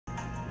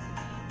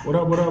What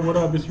up, what up, what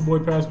up? It's your boy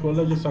Passport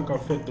Legend. Saca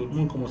Feto.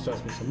 Como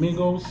estás, mis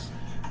amigos?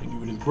 I give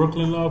you this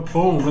Brooklyn love.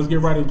 Boom. Let's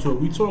get right into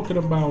it. We talking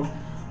about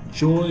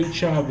Joie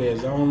Chavis.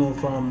 I don't know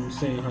if I'm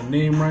saying her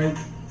name right.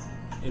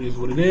 It is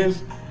what it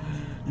is.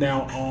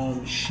 Now,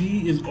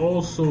 she is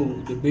also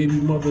the baby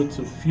mother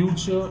to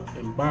Future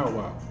and Bow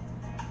Wow.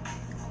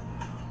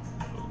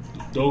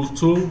 Those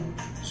two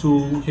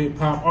hip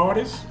hop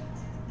artists.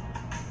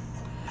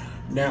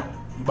 Now,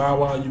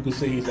 Bow Wow, you could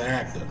say he's an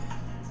actor.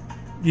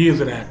 He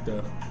is an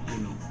actor, you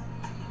know.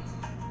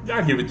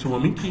 I give it to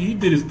him. He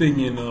did his thing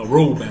in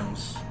Roll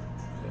Bounce.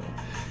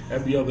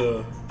 Every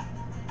other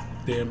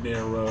damn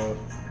near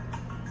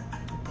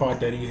part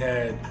that he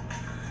had,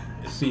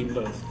 it seemed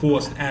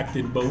forced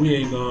acting, but we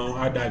ain't gonna.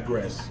 I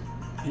digress.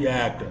 He an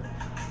actor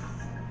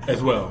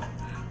as well.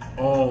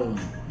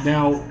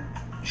 Now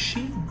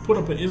she put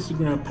up an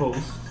Instagram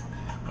post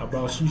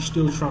about she's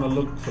still trying to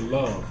look for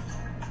love.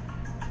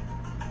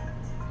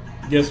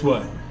 Guess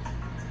what?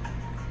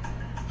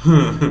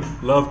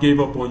 Love gave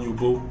up on you,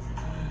 boo.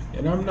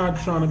 And I'm not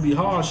trying to be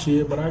harsh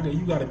here, but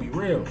you got to be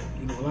real.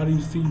 You know, a lot of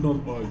these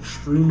females are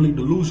extremely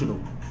delusional.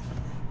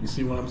 You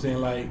see what I'm saying?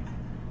 Like,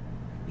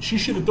 she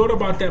should have thought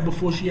about that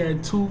before she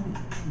had 2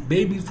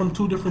 babies from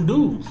 2 different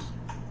dudes.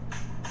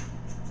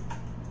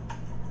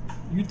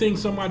 You think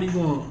somebody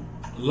gonna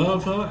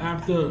love her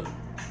after?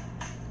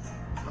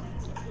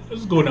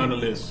 Let's go down the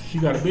list. She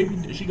got a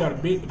baby. She got a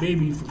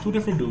baby from 2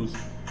 different dudes.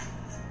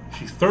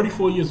 She's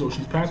 34 years old.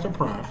 She's past her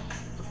prime.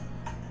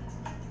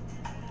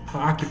 Her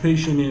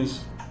occupation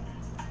is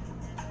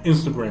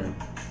Instagram,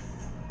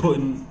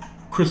 putting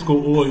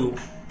Crisco oil,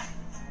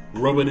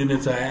 rubbing it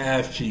into her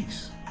ass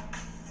cheeks,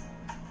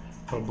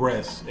 her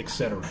breasts,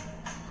 etc.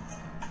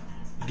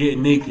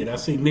 Getting naked. I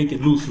say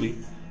naked loosely,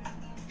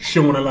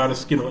 showing a lot of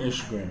skin on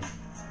Instagram.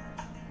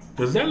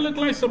 Does that look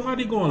like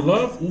somebody gonna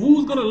love?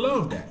 Who's gonna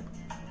love that?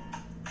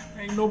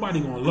 Ain't nobody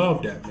gonna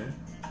love that, man.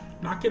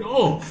 Knock it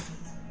off.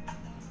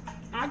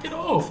 Knock it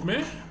off,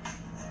 man.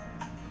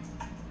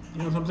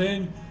 You know what I'm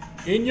saying?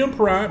 In your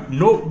prime,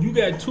 no, you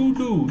got 2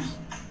 dudes,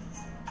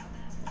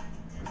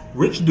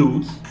 rich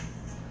dudes.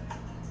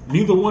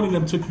 Neither one of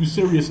them took you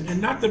serious,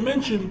 and not to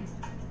mention,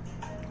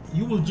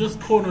 you was just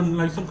caught on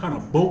like some kind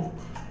of boat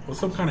or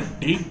some kind of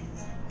date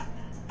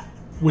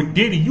with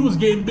Diddy. You was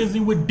getting busy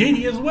with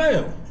Diddy as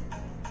well.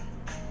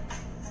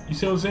 You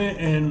see what I'm saying?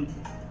 And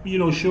you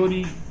know,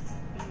 shorty,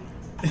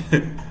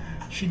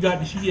 she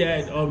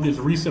had this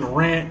recent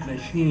rant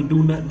that she ain't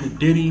do nothing with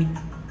Diddy.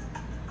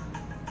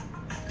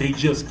 They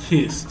just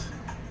kissed.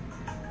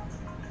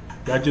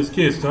 Y'all just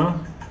kissed, huh?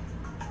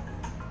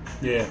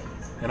 Yeah.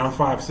 And I'm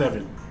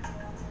 5'7".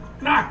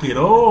 Knock it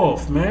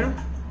off, man.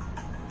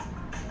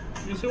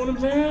 You see what I'm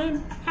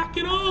saying? Knock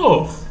it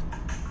off.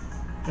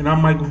 And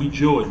I'm Michael B.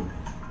 Jordan.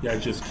 Y'all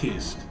just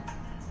kissed.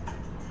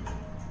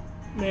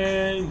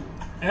 Man,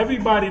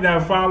 everybody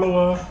that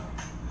follow her,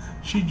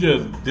 she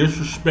just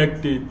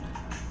disrespected.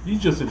 You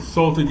just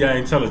insulted your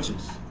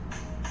intelligence.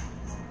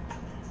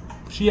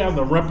 She has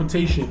a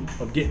reputation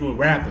of getting with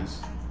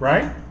rappers,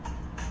 right?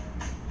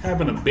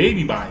 Having a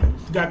baby by him.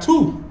 She got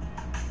 2.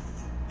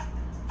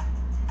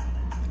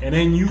 And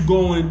then you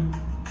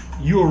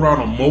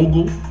around a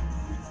mogul,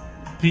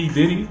 P.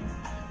 Diddy,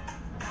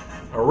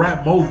 a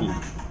rap mogul,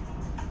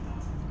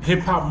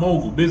 hip-hop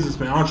mogul,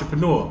 businessman,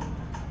 entrepreneur,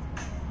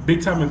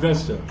 big-time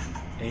investor,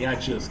 and y'all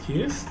just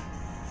kissed?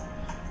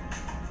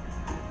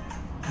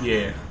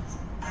 Yeah.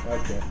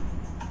 Okay.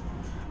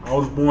 I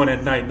was born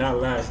at night, not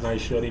last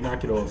night, shorty.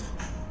 Knock it off.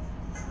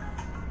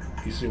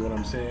 You see what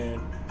I'm saying?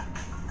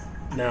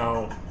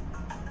 Now,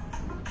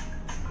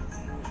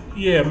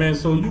 yeah, man,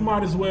 so you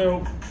might as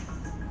well,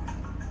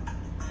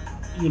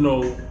 you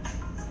know,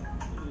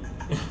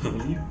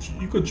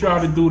 you could try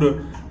to go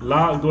the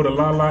La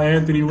La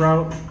Anthony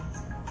route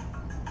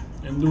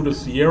and do the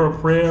Sierra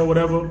prayer,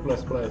 whatever.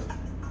 Bless.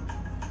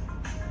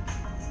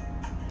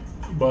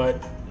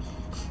 But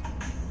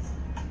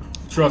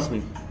trust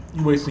me,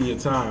 you're wasting your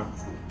time.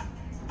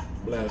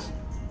 Bless.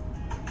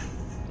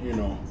 You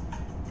know,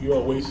 you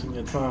are wasting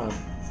your time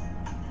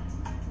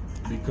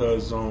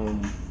because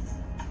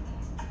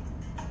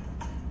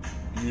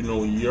you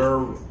know,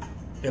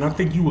 and I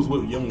think you was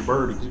with Young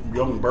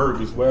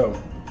Berg as well.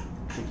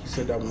 I think he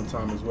said that one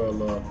time as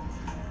well.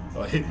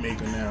 A hit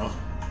maker now.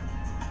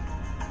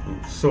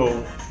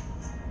 So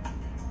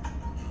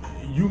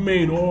you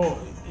made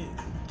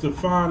to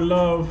find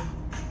love.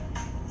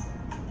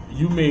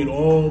 You made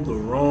all the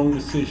wrong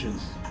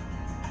decisions.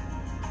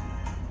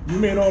 You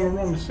made all the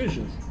wrong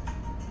decisions.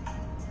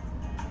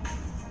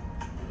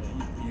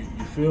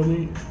 You feel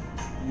me?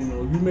 You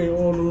know, you made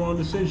all the wrong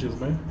decisions,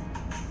 man.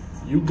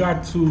 You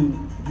got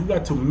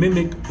to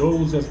mimic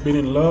those that's been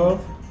in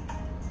love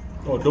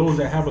or those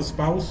that have a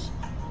spouse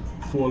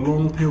for a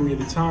long period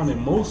of time,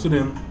 and most of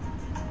them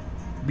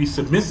be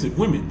submissive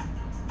women.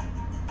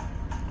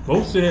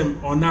 Most of them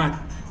are not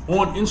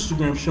on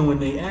Instagram showing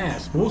their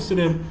ass. Most of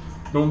them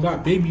don't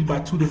got babies by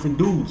 2 different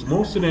dudes.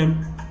 Most of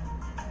them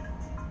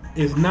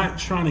is not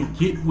trying to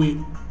get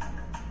with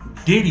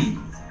Diddy.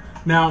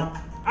 Now,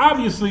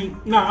 Obviously,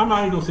 I'm not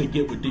even gonna say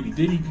get with Diddy.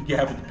 Diddy could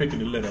have the pick of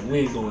the litter. We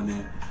ain't going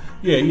there.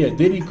 Yeah.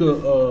 Diddy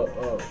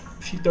could.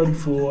 She's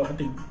 34. I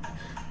think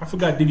I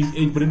forgot Diddy's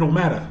age, but it don't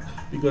matter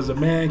because a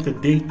man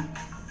could date.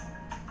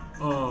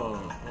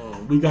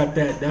 We got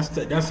that.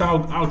 That's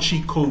our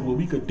cheat code where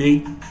we could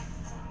date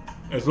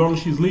as long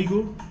as she's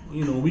legal.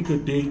 You know, we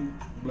could date.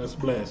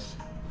 Bless.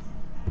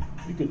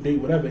 We could date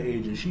whatever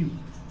age, and she's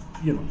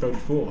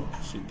 34.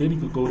 Shit, Diddy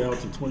could go down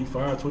to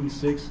 25,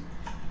 26.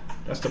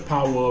 That's the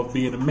power of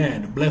being a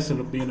man, the blessing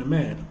of being a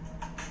man.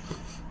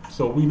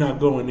 So we not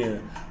going there.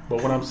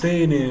 But what I'm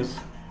saying is,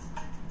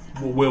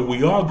 where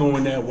we are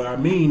going at, what I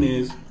mean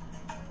is,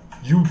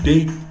 you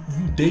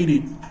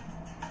dated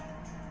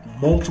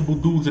multiple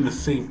dudes in the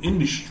same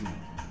industry.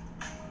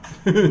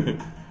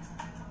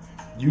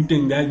 You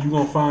think that you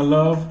gonna find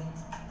love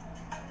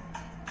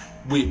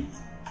with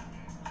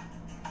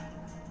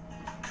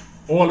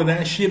all of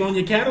that shit on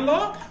your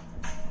catalog?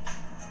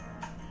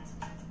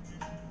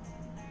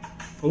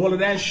 All of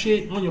that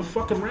shit on your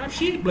fucking rap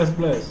sheet?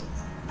 Bless.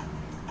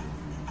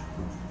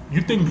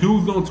 You think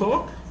dudes don't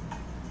talk?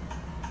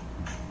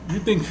 You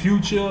think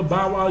Future,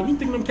 Bow Wow, you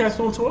think them cats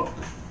don't talk?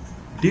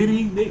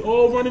 Diddy, they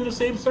all run in the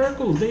same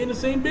circles. They in the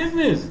same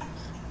business.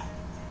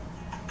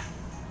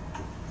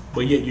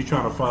 But yet you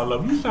trying to find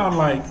love. You sound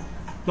like,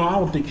 no, I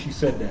don't think she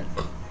said that.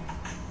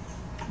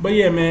 But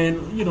yeah, man,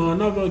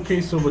 another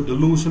case of a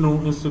delusional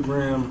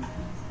Instagram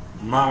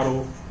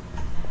model.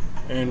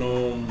 And,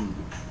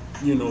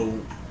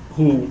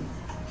 who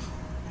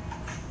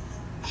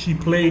she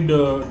played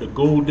the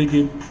gold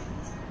digging.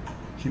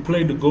 She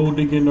played the gold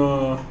digging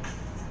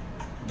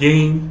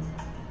game.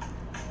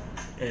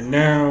 And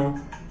now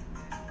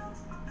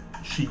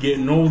she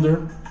getting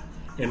older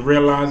and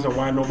realizing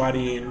why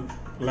nobody ain't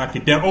lock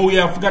it down. Oh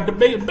yeah, I forgot the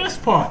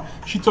best part.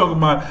 She talking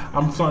about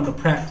I'm starting to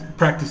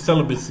practice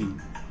celibacy.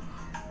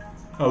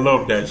 I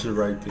love that shit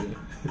right there.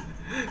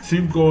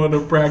 She's going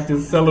to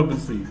practice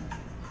celibacy.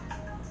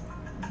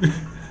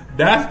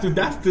 That's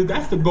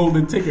the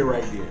golden ticket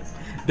right there.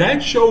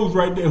 That shows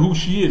right there who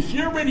she is. She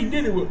already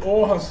did it with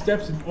all her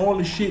steps and all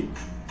the shit.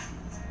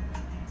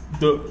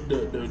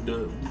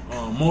 The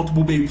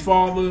multiple baby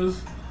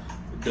fathers,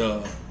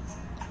 the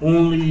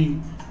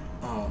only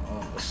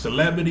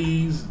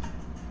celebrities.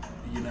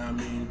 You know what I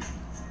mean?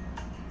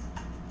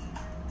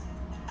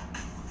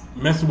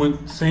 Messing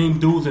with same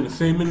dudes in the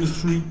same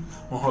industry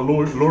on her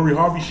Lori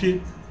Harvey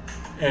shit.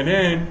 And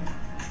then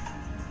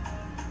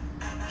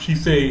she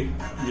say,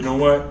 you know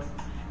what?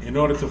 In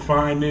order to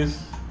find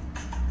this,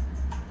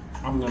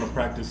 I'm going to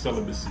practice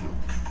celibacy.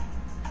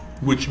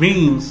 Which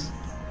means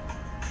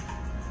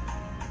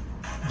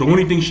the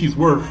only thing she's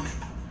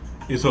worth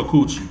is her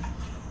coochie.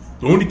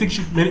 The only thing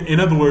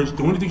in other words,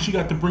 the only thing she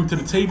got to bring to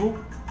the table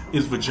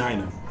is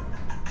vagina.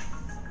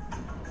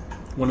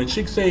 When a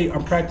chick say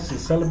I'm practicing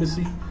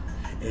celibacy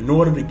in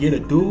order to get a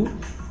dude,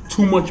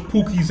 too much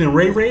pookies and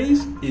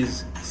ray-rays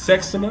is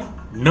sexing her,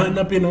 nutting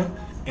up in her,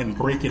 and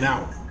breaking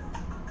out.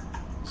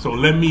 So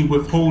let me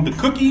withhold the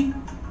cookie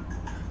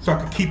so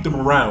I can keep them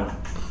around.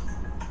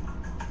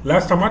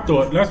 Last time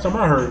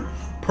I heard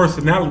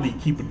personality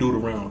keep a dude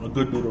around, a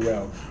good dude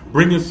around.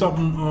 Bringing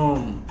something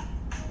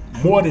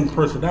more than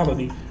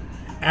personality,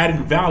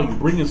 adding value,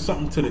 bringing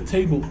something to the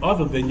table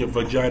other than your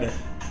vagina,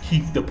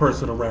 keep the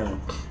person around.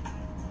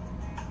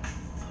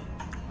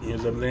 You know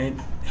what I'm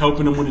saying?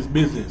 Helping him with his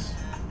business.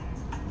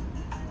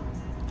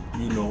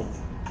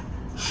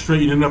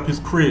 Straightening up his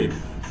crib,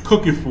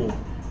 cooking for him.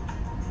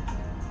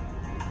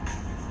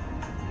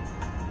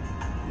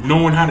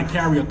 Knowing how to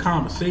carry a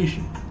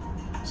conversation,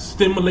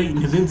 stimulating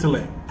his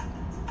intellect.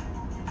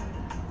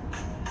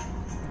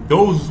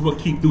 Those is what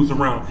keep dudes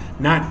around.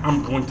 Not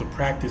I'm going to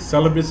practice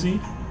celibacy.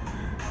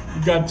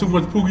 You got too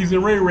much pookies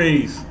and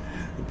ray-rays.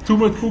 Too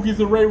much pookies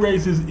and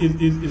ray-rays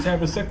is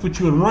having sex with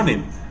you and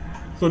running.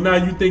 So now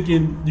you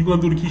thinking you're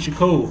gonna do the Keisha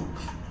Cole.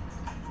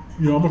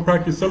 I'm gonna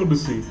practice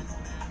celibacy.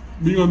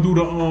 You're gonna do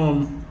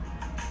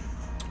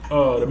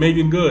the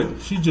Megan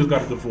Good. She just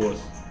got a divorce.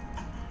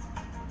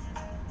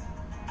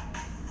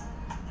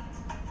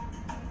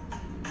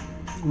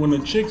 When a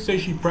chick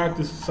says she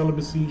practices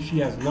celibacy, she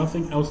has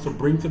nothing else to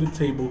bring to the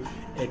table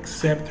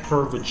except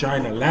her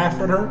vagina.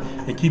 Laugh at her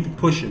and keep it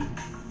pushing.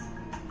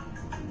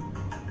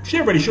 She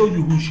already showed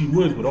you who she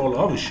was with all the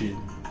other shit.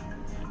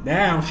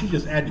 Now she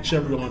just add the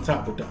cherry on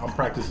top with the I'm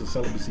practicing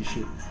celibacy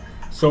shit.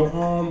 So,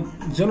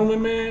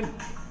 gentlemen, man,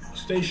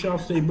 stay sharp,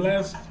 stay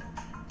blessed.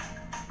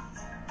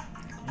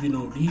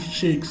 These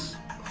chicks,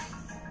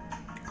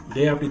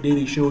 day after day,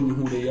 they showing you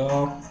who they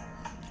are.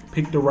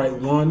 Pick the right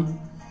one.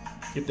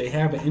 If they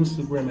have an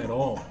Instagram at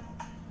all,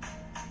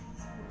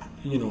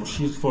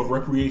 she's for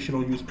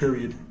recreational use,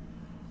 period.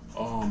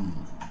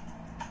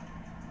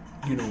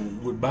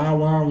 With Bow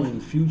Wow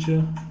and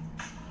Future,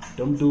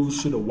 them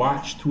dudes should have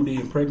watched who they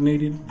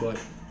impregnated, but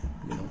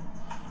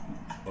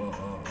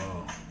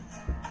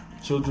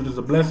children is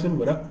a blessing,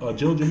 but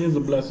children is a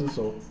blessing,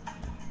 so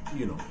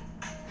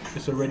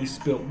it's already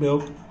spilt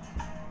milk.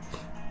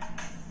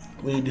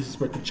 We ain't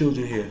disrespect the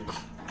children here.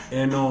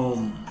 And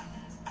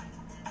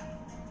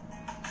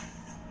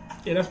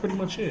yeah, that's pretty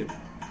much it.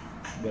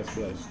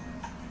 Bless.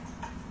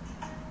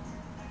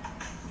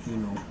 You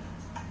know,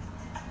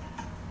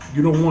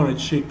 you don't want a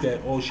chick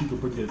that all she can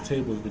bring to the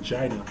table is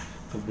vagina,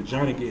 because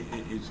vagina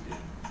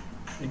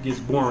it gets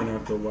boring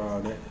after a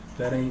while.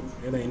 That ain't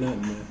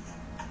nothing, man.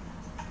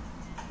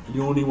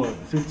 You only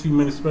 15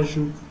 minutes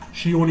special.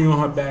 She only on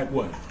her back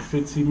for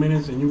 15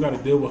 minutes, and you got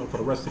to deal with her for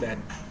the rest of that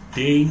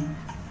day.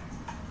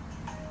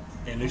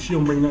 And if she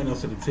don't bring nothing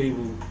else to the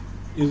table,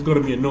 it's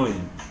gonna be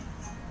annoying.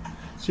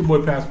 It's your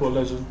boy Passport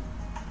Legend.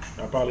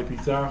 Apale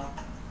Pita.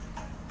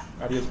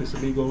 Adios, mis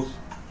amigos.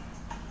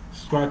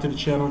 Subscribe to the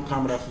channel.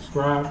 Comment,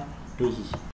 subscribe. Deuces.